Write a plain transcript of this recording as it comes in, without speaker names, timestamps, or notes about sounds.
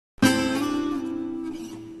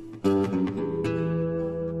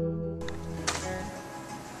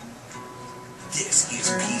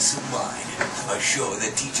a show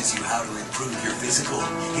that teaches you how to improve your physical,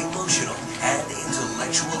 emotional, and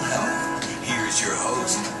intellectual health. Here's your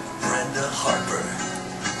host, Brenda Harper.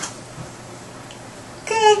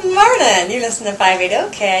 Good morning. You're listening to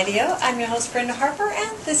 580 KIDO. I'm your host, Brenda Harper,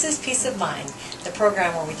 and this is Peace of Mind, the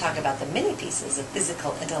program where we talk about the many pieces of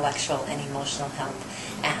physical, intellectual, and emotional health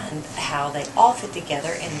and how they all fit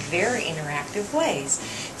together in very interactive ways.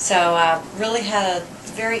 So really had a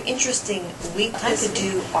very interesting week to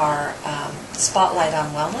do our spotlight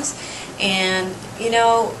on wellness. And, you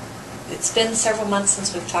know, it's been several months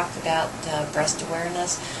since we've talked about breast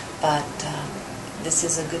awareness, but this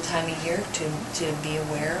is a good time of year to be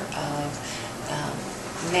aware of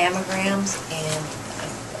mammograms and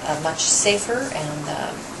a much safer and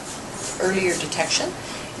earlier detection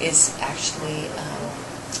is actually,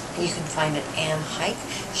 you can find it Ann Hike.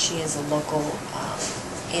 She is a local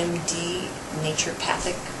MD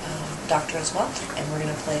naturopathic doctor as well, and we're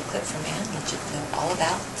going to play a clip from Ann, let you know all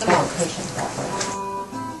about the patient background.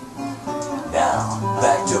 Now,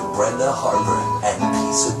 back to Brenda Harper and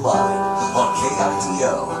Peace of Mind on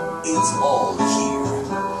KIDO. It's all here.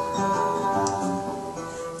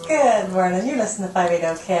 Good morning. You're listening to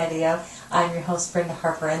 580 KIDO. I'm your host, Brenda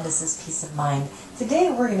Harper, and this is Peace of Mind.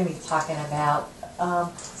 Today we're going to be talking about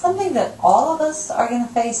something that all of us are going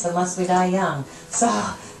to face unless we die young. So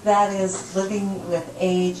that is living with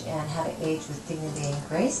age and how to age with dignity and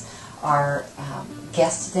grace. Our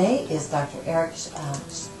guest today is Dr. Eric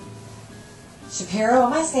Shapiro.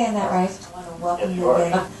 Am I saying that right? I want to welcome you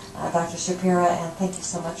again, Dr. Shapiro, and thank you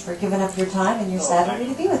so much for giving up your time and your Saturday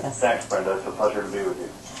to be with us. Thanks, Brenda. It's a pleasure to be with you.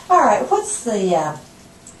 All right. What's the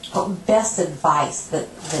best advice that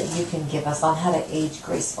you can give us on how to age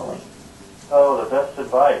gracefully? Oh, the best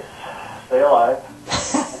advice. Stay alive.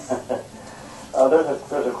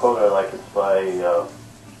 There's a quote I like. It's by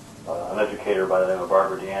an educator by the name of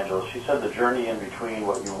Barbara DeAngelo. She said, "The journey in between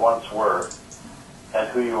what you once were and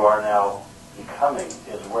who you are now becoming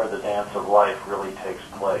is where the dance of life really takes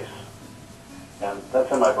place." And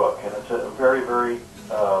that's in my book, and it's a very, very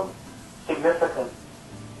significant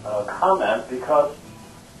comment because,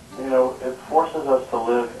 you know, it forces us to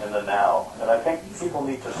live in the now, and I think people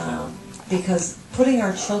need to because putting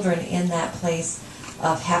our children in that place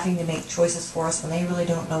of having to make choices for us when they really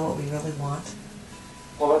don't know what we really want.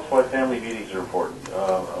 Well, that's why family meetings are important.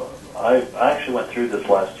 I actually went through this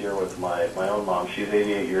last year with my own mom. She's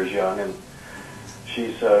 88 years young, and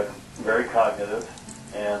she's very cognitive.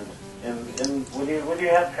 And when you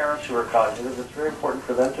have parents who are cognitive, it's very important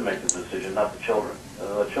for them to make the decision, not the children.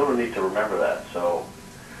 The children need to remember that. So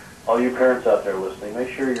all you parents out there listening, make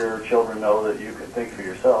sure your children know that you can think for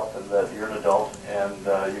yourself and that you're an adult and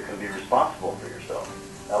you can be responsible for yourself.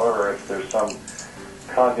 However, if there's some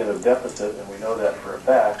cognitive deficit, and we know that for a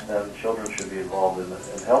fact, then children should be involved in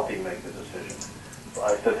helping make the decision.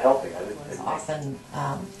 I said helping, I didn't say often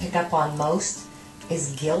pick up on most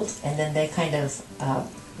is guilt, and then they kind of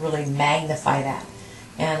really magnify that.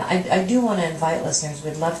 And I do want to invite listeners,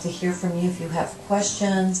 we'd love to hear from you if you have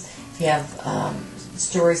questions, if you have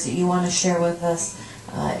stories that you want to share with us,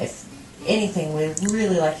 if anything, we'd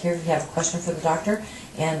really like to hear if you have a question for the doctor,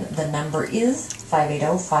 and the number is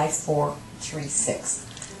 580-5436.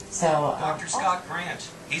 So, Dr. Scott Grant,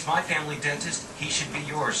 he's my family dentist. He should be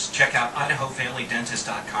yours. Check out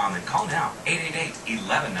IdahoFamilyDentist.com and call now,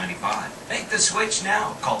 888-1195. Make the switch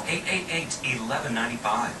now. Call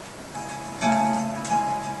 888-1195.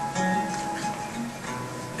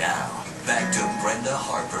 Now, back to Brenda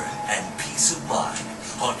Harper and Peace of Mind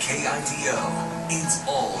on KIDO. It's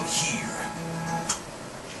all here.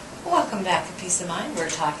 Welcome back to Peace of Mind. We're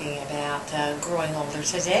talking about growing older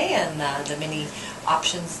today and the many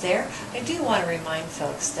options there. I do want to remind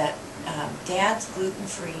folks that Dad's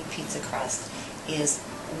gluten-free pizza crust is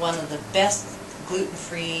one of the best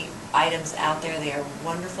gluten-free items out there. They are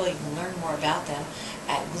wonderful. You can learn more about them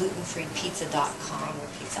at glutenfreepizza.com.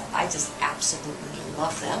 I just absolutely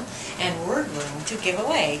love them, and we're going to give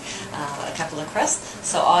away a couple of crusts.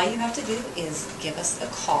 So all you have to do is give us a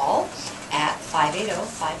call at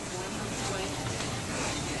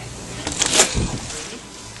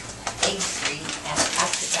 580-543-83, and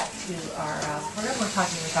after that to our program, we're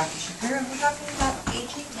talking with Dr. Shapiro, and we're talking about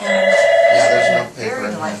aging, and there's no a very paper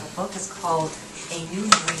in delightful book. It's called A New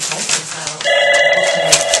Wrinkle. It's a book that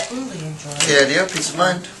I truly enjoyed. KIDO, Peace of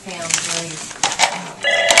Mind. Found really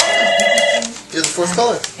You're the fourth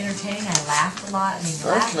caller. entertaining. I laughed a lot. I mean,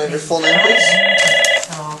 All right, can I have your full name, please?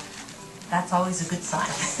 So that's always a good sign.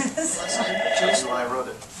 Jason, I wrote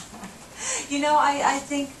it. You know, I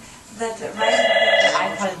think that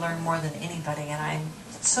I probably learn more than anybody, and I'm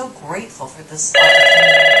so grateful for this opportunity to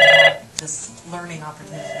have this learning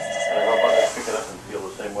opportunity. I hope help others pick it up and feel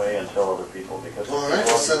the same way and tell other people because All right,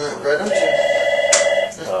 we'll send that right on to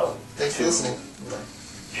you. Thanks for listening.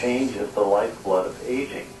 Change is the lifeblood of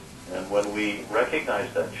aging. And when we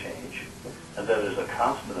recognize that change, and that is a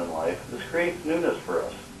constant in life, this creates newness for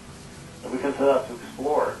us. And we can set out to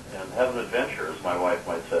explore and have an adventure, as my wife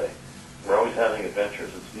might say. We're always having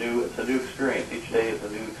adventures. It's new. It's a new experience. Each day is a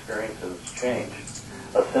new experience and it's change.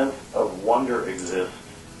 A sense of wonder exists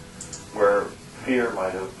where fear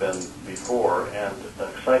might have been before, and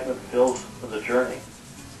excitement fills the journey.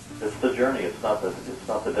 It's the journey. It's not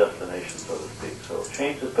the destination, so to speak. So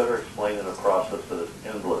change is better explained in a process that is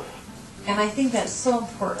endless. And I think that's so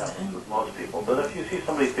important. Happens with most people. But if you see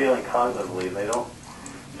somebody failing cognitively, and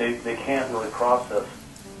they can't really process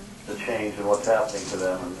the change and what's happening to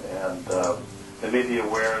them, and they may be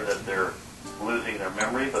aware that they're losing their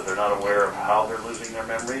memory, but they're not aware of how they're losing their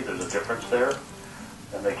memory. There's a difference there,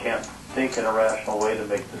 and they can't think in a rational way to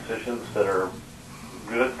make decisions that are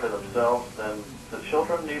good for themselves. Then the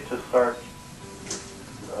children need to start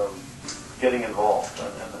getting involved,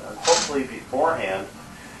 and hopefully beforehand,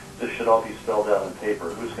 this should all be spelled out in paper.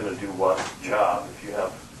 Who's going to do what job? If you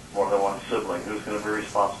have more than one sibling, who's going to be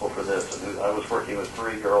responsible for this? And I was working with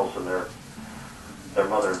 3 girls and their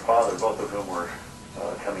mother and father, both of whom were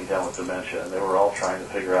coming down with dementia, and they were all trying to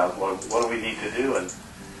figure out what do we need to do. And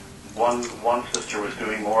one sister was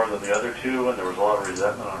doing more than the other 2, and there was a lot of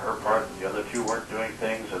resentment on her part. The other 2 weren't doing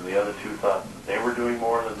things, and the other 2 thought they were doing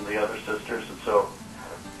more than the other sisters. And so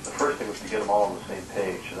the first thing was to get them all on the same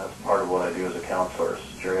page, and that's part of what I do as a counselor, as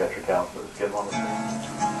a geriatric counselor, is get them on the same page.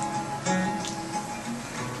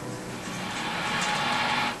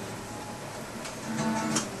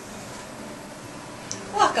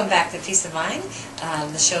 Welcome back to Peace of Mind,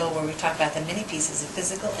 the show where we talk about the many pieces of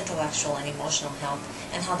physical, intellectual, and emotional health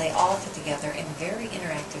and how they all fit together in very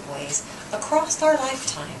interactive ways across our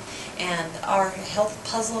lifetime. And our health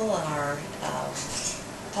puzzle and our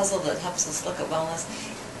puzzle that helps us look at wellness,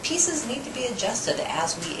 pieces need to be adjusted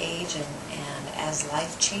as we age and as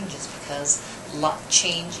life changes, because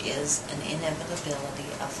change is an inevitability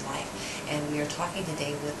of life. And we are talking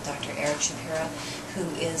today with Dr. Eric Shapira, who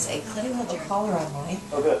is a clinical caller online.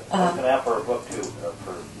 Oh, good. There's an app or a book, too.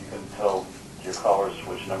 You can tell your callers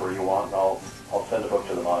which number you want, and I'll send a book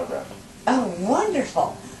to them autographed. Oh,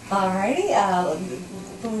 wonderful. All righty.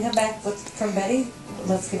 When we come back from Betty,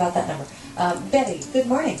 let's give out that number. Betty, good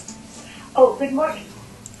morning. Oh, good morning.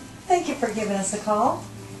 Thank you for giving us a call.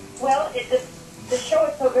 Well, the show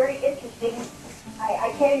is so very interesting.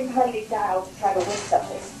 I can't even hardly dial to try to win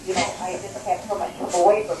something. You know, I just have so much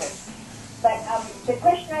away from it. But the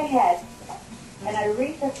question I had, and I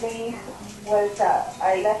recently was,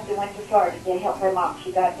 I left and went to Florida to help my mom.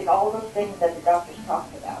 She did all those things that the doctors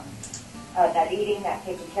talked about. Not eating, not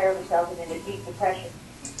taking care of herself, and in a deep depression.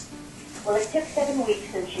 Well, it took 7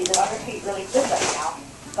 weeks, and she's on her feet really good right now.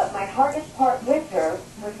 But my hardest part with her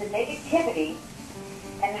was the negativity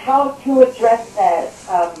and how to address that,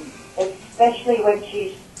 especially when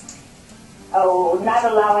she's not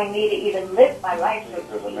allowing me to even live my life. If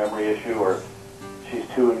there's a memory issue or she's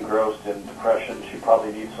too engrossed in depression, she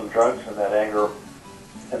probably needs some drugs, and that anger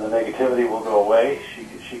and the negativity will go away.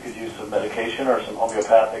 She could use some medication or some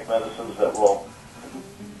homeopathic medicines that will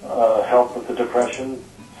help with the depression,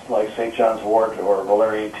 like St. John's wort or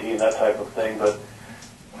valerian tea and that type of thing. But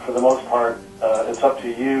for the most part, it's up to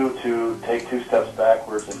you to take 2 steps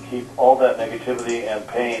backwards and keep all that negativity and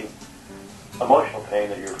pain, emotional pain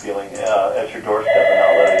that you're feeling at your doorstep, and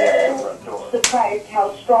not let it in at your front door. Surprised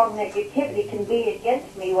how strong negativity can be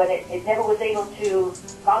against me when it never was able to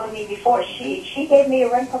bother me before. She gave me a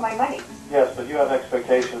run for my money. Yes, but you have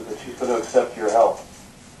expectations that she's going to accept your help.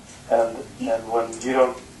 And when you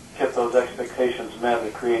don't get those expectations met,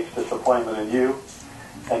 it creates disappointment in you,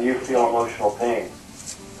 and you feel emotional pain.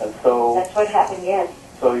 And so that's what happened, yes.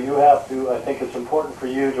 So you have to, I think it's important for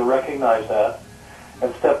you to recognize that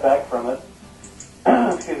and step back from it,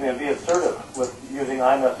 excuse me, and be assertive with using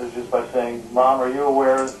iMessages by saying, Mom, are you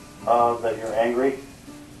aware that you're angry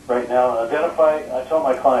right now? And identify, I tell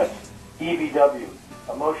my clients, EBW,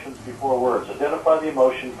 emotions before words. Identify the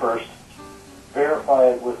emotion first, verify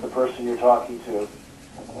it with the person you're talking to,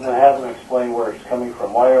 and then have them explain where it's coming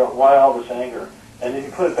from. Why all this anger? And then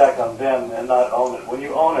you put it back on them and not own it. When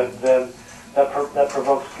you own it, then that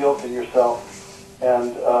provokes guilt in yourself,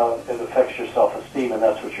 and it affects your self-esteem, and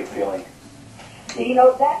that's what you're feeling. You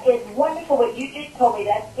know, that is wonderful what you just told me.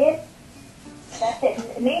 That's it. That's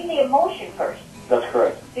it. Name the emotion first. That's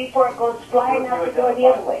correct. Before it goes flying out the door the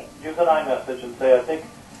other way. Use an iMessage and say,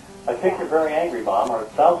 I think you're very angry, Mom, or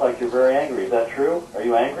it sounds like you're very angry. Is that true? Are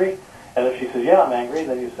you angry? And if she says, yeah, I'm angry,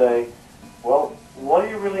 then you say, Well, what are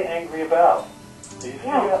you really angry about? You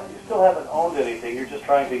still haven't owned anything. You're just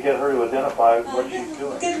trying to get her to identify what she's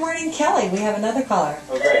doing. Good morning, Kelly. We have another caller.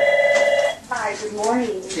 Okay. Hi, good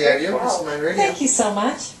morning. KIDO, this is Mind Radio. Thank you so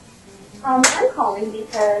much. I'm calling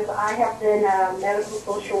because I have been a medical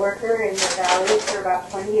social worker in the Valley for about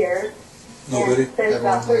 20 years. Nobody? And spent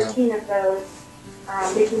about 13 of those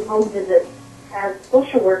making home visits as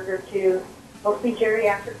social worker to mostly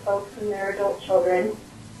geriatric folks and their adult children.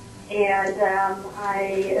 And I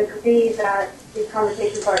agree that these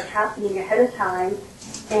conversations are happening ahead of time,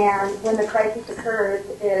 and when the crisis occurs,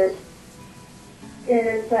 it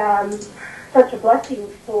is such a blessing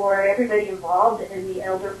for everybody involved in the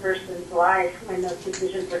elder person's life when those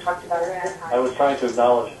decisions are talked about ahead of I time. was trying to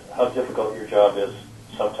acknowledge how difficult your job is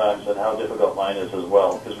sometimes and how difficult mine is as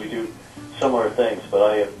well, because we do similar things, but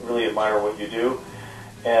I really admire what you do.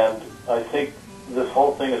 And I think this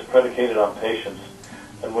whole thing is predicated on patience.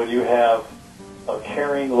 And when you have a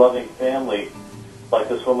caring, loving family, like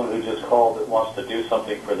this woman who just called that wants to do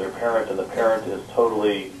something for their parent, and the parent is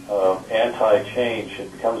totally anti-change,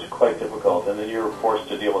 it becomes quite difficult. And then you're forced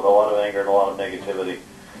to deal with a lot of anger and a lot of negativity.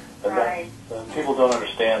 And Right. people don't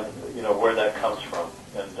understand, where that comes from.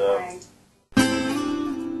 And Right.